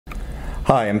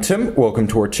Hi, I'm Tim. Welcome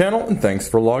to our channel and thanks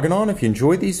for logging on. If you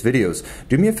enjoy these videos,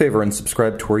 do me a favor and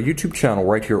subscribe to our YouTube channel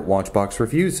right here at Watchbox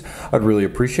Reviews. I'd really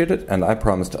appreciate it, and I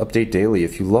promise to update daily.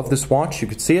 If you love this watch, you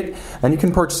can see it and you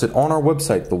can purchase it on our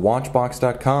website,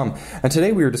 thewatchbox.com. And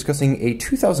today we are discussing a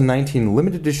 2019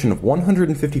 limited edition of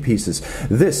 150 pieces.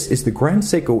 This is the Grand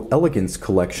Seiko Elegance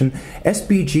collection,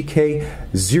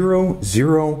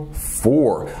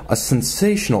 SBGK004, a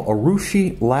sensational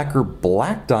Urushi lacquer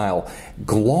black dial,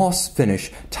 gloss finish,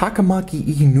 Takamaki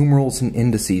E numerals and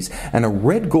indices, and a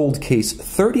red gold case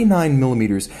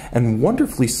 39mm and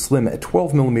wonderfully slim at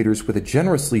 12mm with a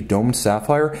generously domed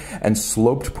sapphire and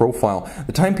sloped profile.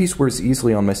 The timepiece wears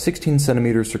easily on my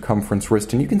 16cm circumference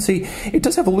wrist, and you can see it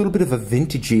does have a little bit of a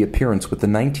vintagey appearance with the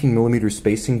 19mm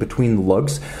spacing between the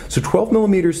lugs. So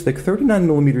 12mm thick,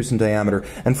 39mm in diameter,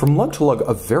 and from lug to lug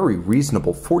a very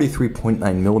reasonable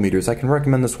 43.9mm. I can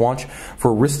recommend this watch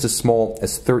for a wrist as small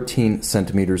as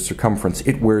 13cm circumference.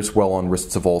 It wears well on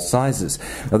wrists of all sizes.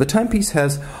 Now the timepiece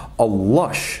has a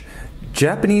lush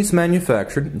Japanese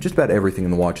manufactured, just about everything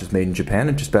in the watch is made in Japan,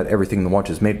 and just about everything in the watch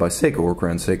is made by Seiko or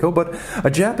Grand Seiko, but a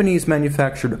Japanese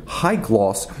manufactured high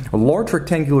gloss, a large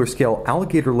rectangular scale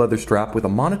alligator leather strap with a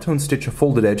monotone stitch, a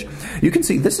folded edge. You can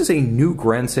see this is a new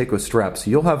Grand Seiko strap,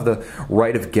 so you'll have the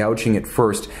right of gouging it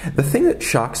first. The thing that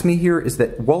shocks me here is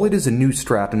that while it is a new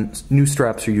strap, and new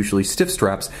straps are usually stiff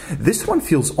straps, this one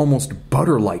feels almost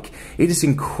butter-like. It is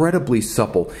incredibly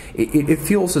supple. It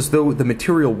feels as though the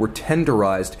material were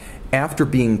tenderized after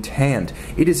being tanned.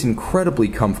 It is incredibly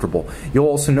comfortable. You'll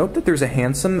also note that there's a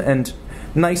handsome and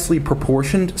nicely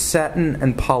proportioned satin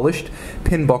and polished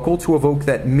pin buckle to evoke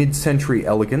that mid-century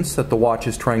elegance that the watch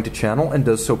is trying to channel, and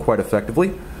does so quite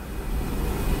effectively.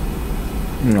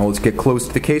 Now let's get close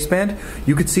to the case band.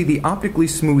 You can see the optically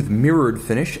smooth mirrored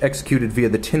finish executed via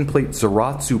the tin plate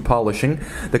Zaratsu polishing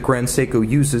that Grand Seiko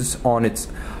uses on its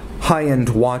high-end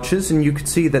watches, and you can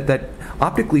see that that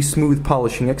optically smooth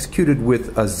polishing executed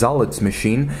with a Zalitz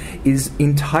machine is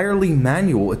entirely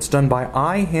manual. It's done by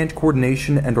eye-hand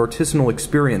coordination and artisanal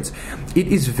experience. It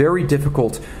is very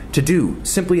difficult to do.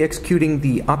 Simply executing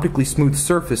the optically smooth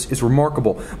surface is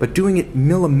remarkable, but doing it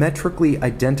millimetrically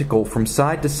identical from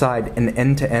side to side and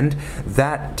end to end,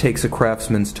 that takes a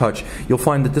craftsman's touch. You'll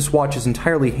find that this watch is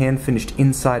entirely hand-finished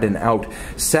inside and out.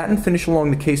 Satin finish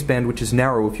along the case band, which is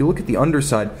narrow. If you look at the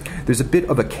underside, there's a bit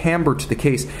of a camber to the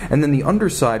case, and then the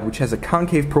underside, which has a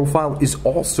concave profile, is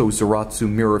also Zaratsu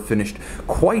mirror finished.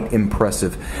 Quite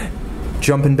impressive.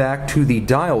 Jumping back to the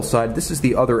dial side, this is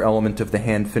the other element of the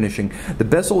hand finishing. The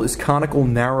bezel is conical,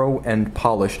 narrow, and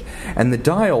polished, and the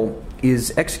dial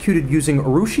is executed using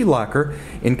Urushi lacquer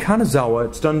in Kanazawa.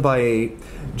 It's done by a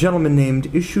gentleman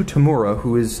named Ishu Tamura,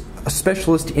 who is a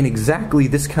specialist in exactly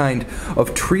this kind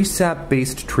of tree sap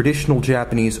based traditional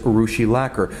Japanese Urushi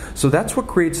lacquer. So that's what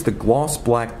creates the gloss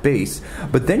black base.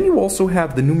 But then you also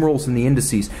have the numerals and the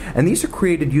indices, and these are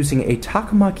created using a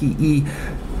Takamaki E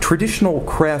traditional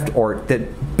craft art that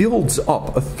builds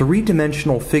up a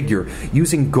three-dimensional figure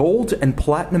using gold and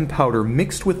platinum powder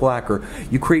mixed with lacquer.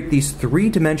 You create these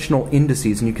three-dimensional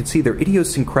indices, and you can see they're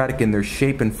idiosyncratic in their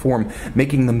shape and form,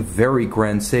 making them very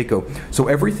Grand Seiko. So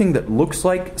everything that looks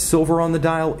like silver on the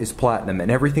dial is platinum, and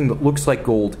everything that looks like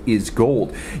gold is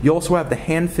gold. You also have the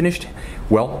hand-finished,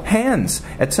 well, hands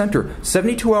at center.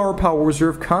 72-hour power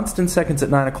reserve, constant seconds at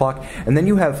 9 o'clock, and then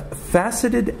you have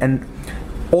faceted and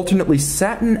alternately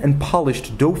satin and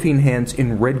polished Dauphine hands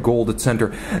in red gold at center.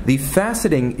 The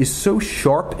faceting is so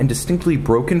sharp and distinctly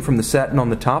broken from the satin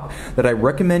on the top that I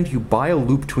recommend you buy a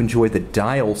loupe to enjoy the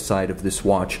dial side of this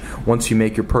watch once you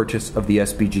make your purchase of the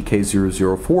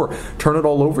SBGK004. Turn it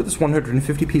all over. This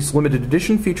 150-piece limited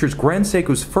edition features Grand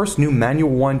Seiko's first new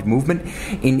manual wind movement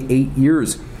in 8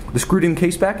 years. The screwed-in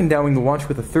caseback endowing the watch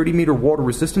with a 30-meter water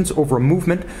resistance over a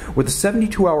movement with a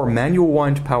 72-hour manual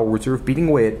wind power reserve beating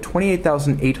away at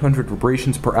 28,800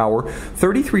 vibrations per hour,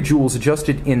 33 joules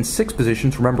adjusted in 6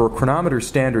 positions. Remember, a chronometer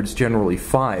standard is generally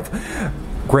 5.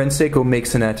 Grand Seiko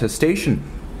makes an attestation.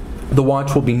 The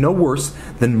watch will be no worse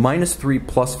than -3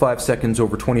 plus 5 seconds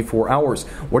over 24 hours.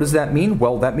 What does that mean?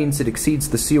 Well, that means it exceeds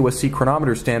the COSC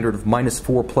chronometer standard of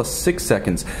 -4 plus 6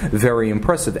 seconds. Very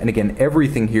impressive. And again,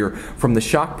 everything here, from the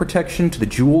shock protection to the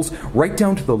jewels, right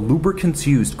down to the lubricants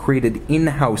used, created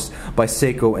in-house by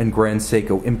Seiko and Grand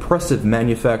Seiko. Impressive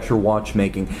manufacturer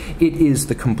watchmaking. It is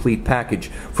the complete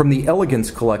package. From the Elegance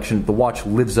collection, the watch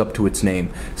lives up to its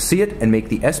name. See it and make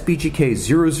the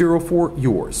SBGK004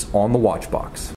 yours on the Watchbox.